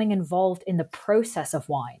becoming involved in the process of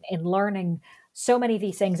wine, in learning so many of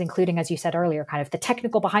these things, including, as you said earlier, kind of the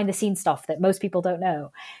technical behind the scenes stuff that most people don't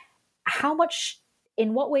know,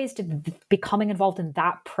 in what ways did becoming involved in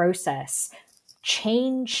that process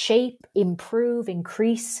change, shape, improve,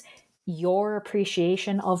 increase your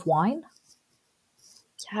appreciation of wine?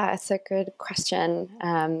 Yeah, it's a good question.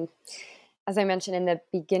 As I mentioned in the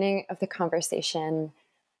beginning of the conversation,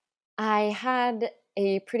 I had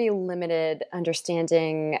a pretty limited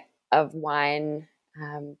understanding of wine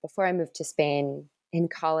before I moved to Spain. In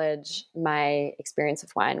college, my experience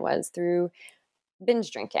with wine was through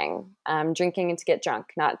binge drinking, drinking to get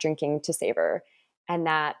drunk, not drinking to savor. And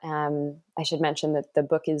that, I should mention that the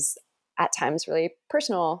book is at times really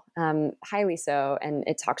personal, highly so. And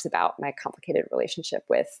it talks about my complicated relationship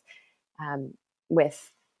with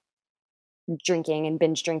drinking and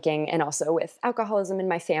binge drinking, and also with alcoholism in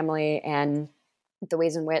my family, and the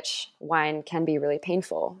ways in which wine can be really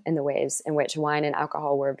painful, and the ways in which wine and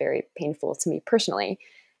alcohol were very painful to me personally.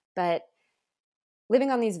 But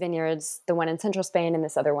living on these vineyards, the one in central Spain and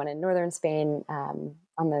this other one in northern Spain, on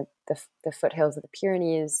the foothills of the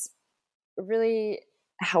Pyrenees, really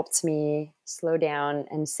helped me slow down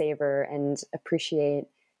and savor and appreciate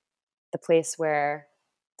the place where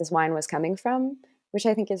this wine was coming from, which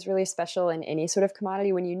I think is really special in any sort of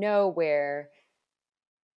commodity. When you know where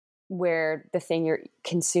the thing you're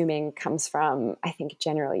consuming comes from, I think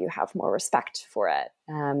generally you have more respect for it.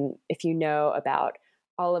 If you know about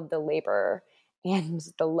all of the labor and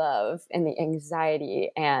the love and the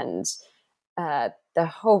anxiety and the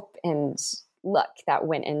hope and luck that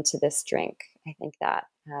went into this drink, I think that,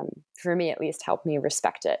 for me at least, helped me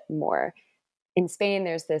respect it more. In Spain,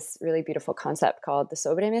 there's this really beautiful concept called the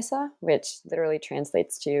sobremesa, which literally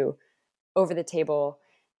translates to over the table.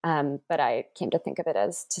 But I came to think of it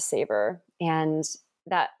as to savor. And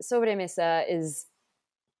that sobremesa is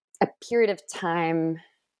a period of time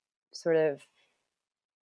sort of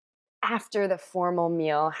after the formal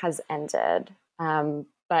meal has ended,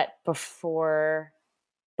 but before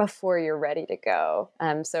you're ready to go.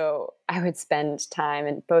 So I would spend time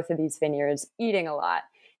in both of these vineyards eating a lot,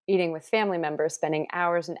 eating with family members, spending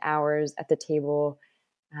hours and hours at the table,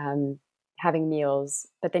 having meals.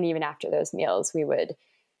 But then even after those meals, we would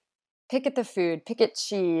pick at the food, pick at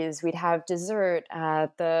cheese. We'd have dessert.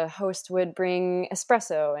 The host would bring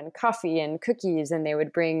espresso and coffee and cookies, and they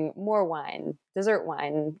would bring more wine, dessert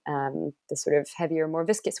wine, the sort of heavier, more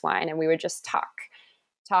viscous wine. And we would just talk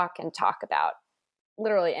about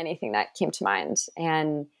literally anything that came to mind.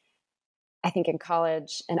 And I think in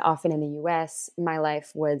college and often in the US, my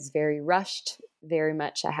life was very rushed, very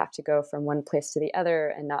much I have to go from one place to the other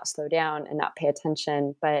and not slow down and not pay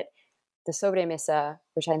attention. But the sobremesa,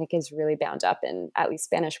 which I think is really bound up in at least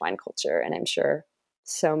Spanish wine culture, and I'm sure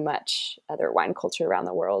so much other wine culture around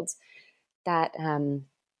the world, that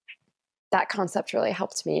that concept really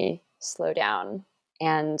helped me slow down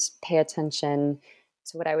and pay attention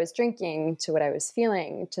to what I was drinking, to what I was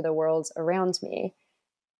feeling, to the world around me.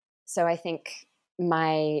 So I think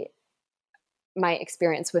my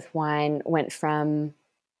experience with wine went from,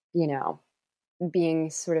 being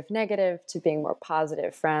sort of negative to being more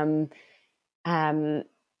positive, um,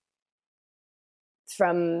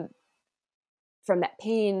 from that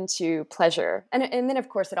pain to pleasure. And then of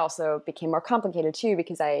course it also became more complicated too,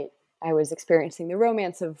 because I was experiencing the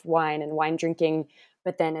romance of wine and wine drinking.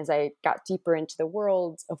 But then as I got deeper into the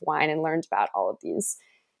world of wine and learned about all of these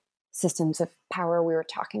systems of power we were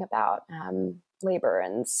talking about, labor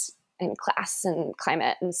and class and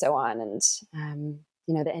climate and so on, and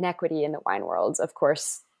the inequity in the wine world, of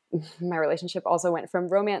course, my relationship also went from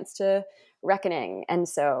romance to reckoning. And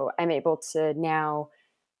so I'm able to now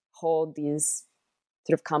hold these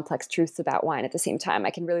sort of complex truths about wine at the same time. I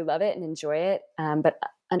can really love it and enjoy it, but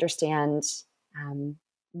understand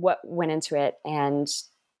what went into it and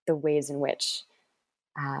the ways in which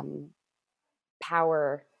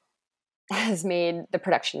power has made the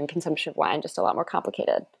production and consumption of wine just a lot more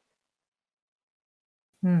complicated.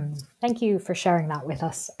 Thank you for sharing that with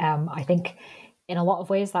us. I think in a lot of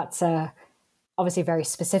ways that's obviously very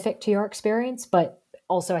specific to your experience, but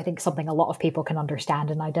also I think something a lot of people can understand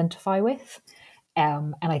and identify with.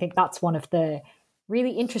 And I think that's one of the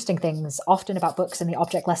really interesting things often about books in the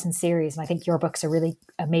Object Lesson series, and I think your book's a really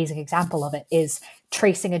amazing example of it, is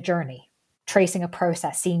tracing a journey, tracing a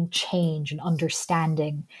process, seeing change and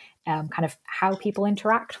understanding kind of how people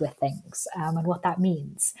interact with things and what that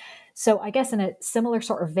means. So I guess in a similar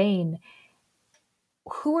sort of vein,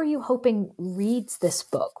 who are you hoping reads this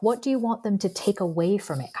book? What do you want them to take away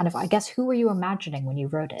from it? Kind of, I guess, who were you imagining when you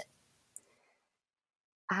wrote it?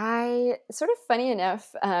 I sort of, funny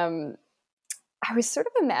enough, I was sort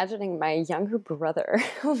of imagining my younger brother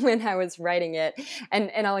when I was writing it,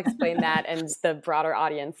 and I'll explain that and the broader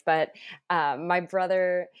audience. But my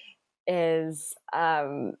brother is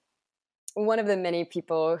one of the many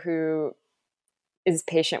people who is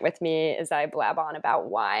patient with me as I blab on about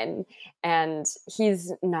wine. And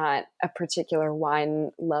he's not a particular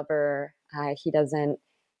wine lover. He doesn't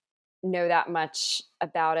know that much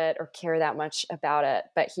about it or care that much about it,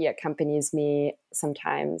 but he accompanies me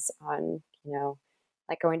sometimes on,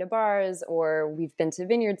 like going to bars, or we've been to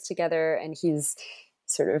vineyards together, and he's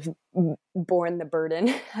sort of borne the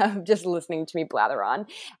burden of just listening to me blather on.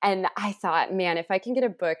 And I thought, man, if I can get a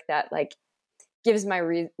book that like gives my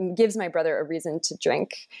brother a reason to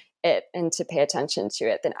drink it and to pay attention to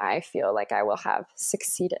it, then I feel like I will have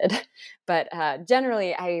succeeded. But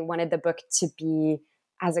generally, I wanted the book to be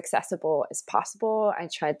as accessible as possible. I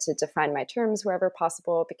tried to define my terms wherever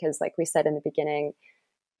possible, because like we said in the beginning,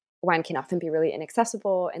 wine can often be really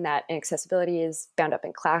inaccessible, and that inaccessibility is bound up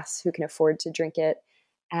in class, who can afford to drink it.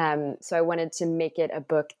 So I wanted to make it a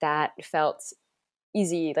book that felt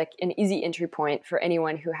easy, like an easy entry point for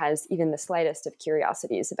anyone who has even the slightest of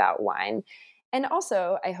curiosities about wine. And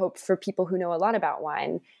also, I hope for people who know a lot about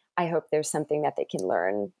wine, I hope there's something that they can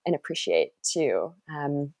learn and appreciate too.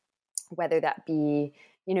 Whether that be,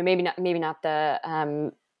 maybe not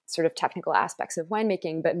the sort of technical aspects of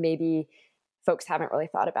winemaking, but maybe folks haven't really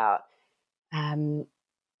thought about,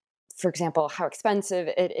 for example, how expensive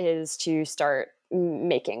it is to start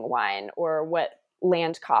making wine, or what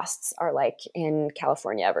land costs are like in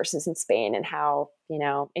California versus in Spain, and how,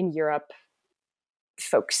 in Europe,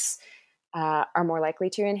 folks are more likely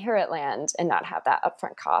to inherit land and not have that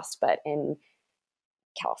upfront cost. But in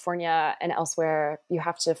California and elsewhere, you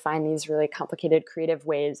have to find these really complicated, creative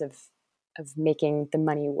ways of of making the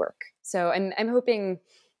money work. So I'm hoping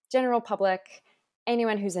general public,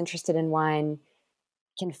 anyone who's interested in wine,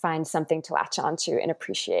 can find something to latch onto and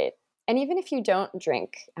appreciate. And even if you don't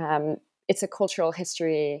drink, it's a cultural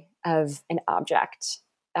history of an object.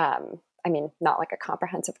 I mean, not like a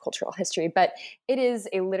comprehensive cultural history, but it is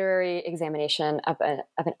a literary examination of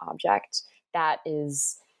an object that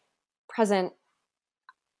is present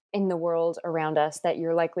in the world around us that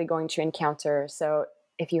you're likely going to encounter. So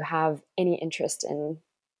if you have any interest in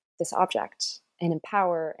this object and in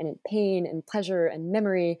power and in pain and pleasure and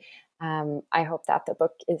memory, I hope that the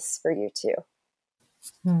book is for you too.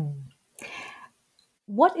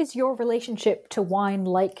 What is your relationship to wine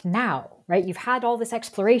like now, right? You've had all this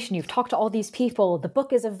exploration, you've talked to all these people, the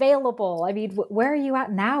book is available. I mean, where are you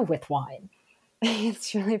at now with wine?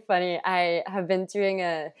 It's really funny. I have been doing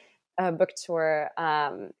a book tour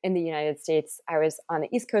in the United States. I was on the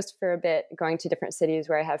East Coast for a bit, going to different cities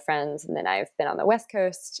where I have friends, and then I've been on the West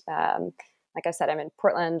Coast. Like I said, I'm in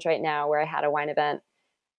Portland right now, where I had a wine event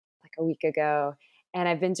like a week ago. And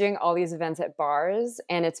I've been doing all these events at bars,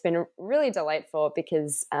 and it's been really delightful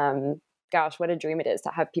because, gosh, what a dream it is to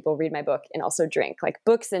have people read my book and also drink. Like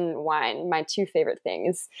books and wine, my two favorite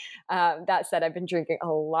things. That said, I've been drinking a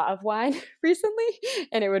lot of wine recently,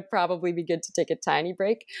 and it would probably be good to take a tiny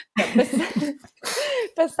break. But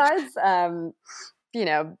besides,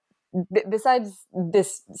 besides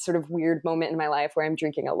this sort of weird moment in my life where I'm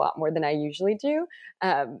drinking a lot more than I usually do,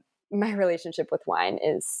 my relationship with wine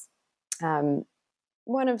is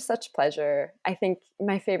one of such pleasure. I think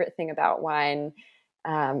my favorite thing about wine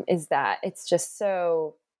is that it's just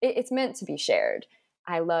so, it's meant to be shared.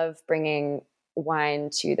 I love bringing wine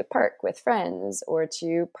to the park with friends or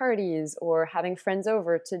to parties or having friends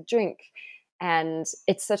over to drink. And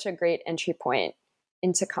it's such a great entry point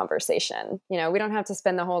into conversation. You know, we don't have to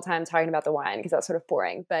spend the whole time talking about the wine because that's sort of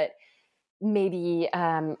boring, but maybe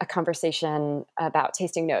a conversation about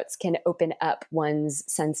tasting notes can open up one's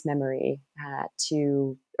sense memory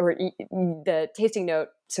the tasting note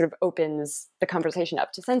sort of opens the conversation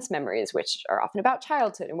up to sense memories, which are often about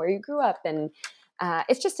childhood and where you grew up. And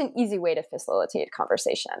it's just an easy way to facilitate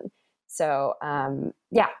conversation. So I'm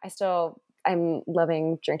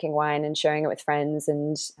loving drinking wine and sharing it with friends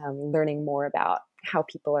and learning more about how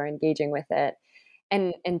people are engaging with it.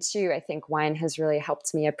 And two, I think wine has really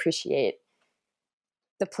helped me appreciate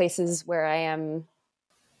the places where I am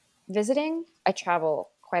visiting. I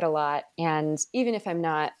travel quite a lot. And even if I'm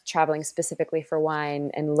not traveling specifically for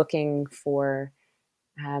wine and looking for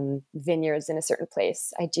vineyards in a certain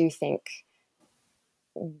place, I do think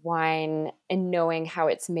wine and knowing how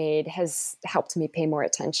it's made has helped me pay more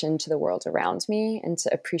attention to the world around me and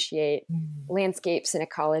to appreciate landscapes and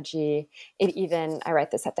ecology. I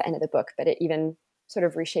write this at the end of the book, but it even sort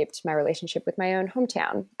of reshaped my relationship with my own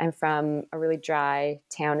hometown. I'm from a really dry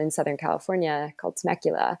town in Southern California called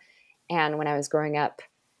Temecula. And when I was growing up,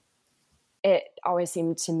 it always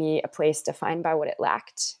seemed to me a place defined by what it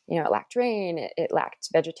lacked. You know, it lacked rain, it lacked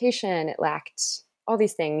vegetation, it lacked all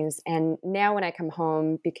these things. And now when I come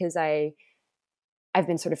home, because I've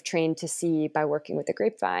been sort of trained to see by working with the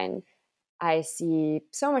grapevine, I see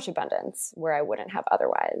so much abundance where I wouldn't have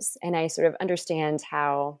otherwise. And I sort of understand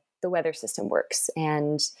how the weather system works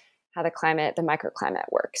and how the microclimate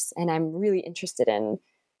works. And I'm really interested in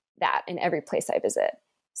that in every place I visit.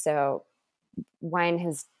 So wine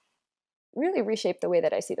has really reshaped the way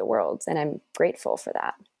that I see the world, and I'm grateful for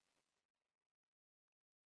that.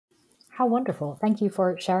 How wonderful. Thank you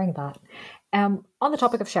for sharing that. On the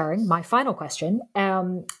topic of sharing, my final question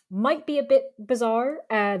might be a bit bizarre.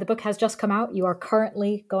 The book has just come out. You are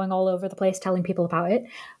currently going all over the place telling people about it.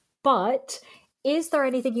 But is there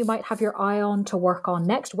anything you might have your eye on to work on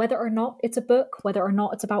next, whether or not it's a book, whether or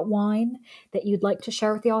not it's about wine, that you'd like to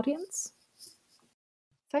share with the audience?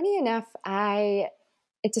 Funny enough,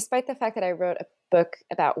 despite the fact that I wrote a book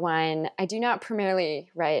about wine, I do not primarily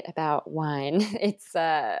write about wine. It's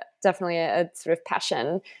definitely a sort of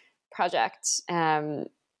passion project.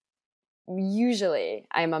 Usually,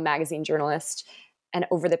 I'm a magazine journalist, and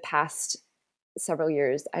over the past several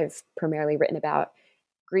years, I've primarily written about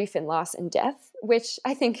grief and loss and death, which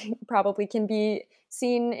I think probably can be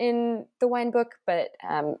seen in the wine book. But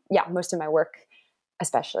most of my work,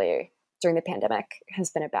 especially during the pandemic, has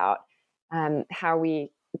been about how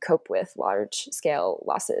we cope with large-scale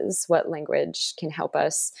losses, what language can help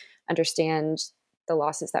us understand the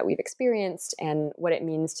losses that we've experienced, and what it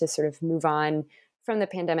means to sort of move on from the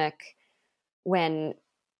pandemic when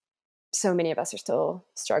so many of us are still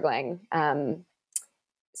struggling.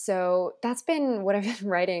 So that's been what I've been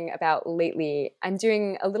writing about lately. I'm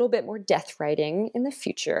doing a little bit more death writing in the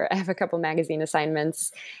future. I have a couple magazine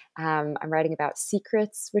assignments. I'm writing about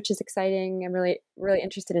secrets, which is exciting. I'm really, really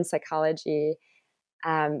interested in psychology.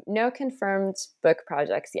 No confirmed book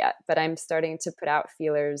projects yet, but I'm starting to put out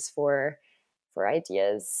feelers for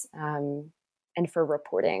ideas and for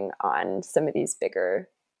reporting on some of these bigger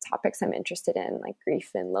topics I'm interested in, like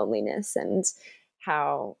grief and loneliness, and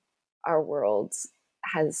how our world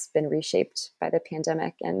has been reshaped by the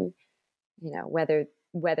pandemic, and whether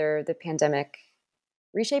the pandemic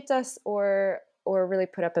reshaped us or really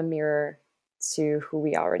put up a mirror to who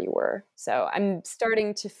we already were. So I'm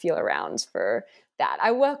starting to feel around for that.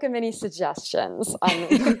 I welcome any suggestions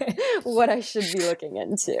on what I should be looking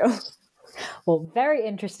into. Well, very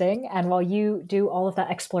interesting. And while you do all of that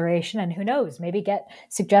exploration, and who knows, maybe get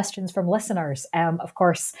suggestions from listeners. Of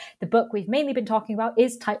course, the book we've mainly been talking about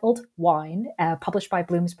is titled Wine, published by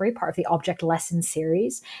Bloomsbury, part of the Object Lesson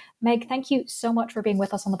series. Meg, thank you so much for being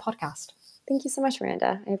with us on the podcast. Thank you so much,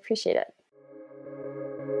 Miranda. I appreciate it.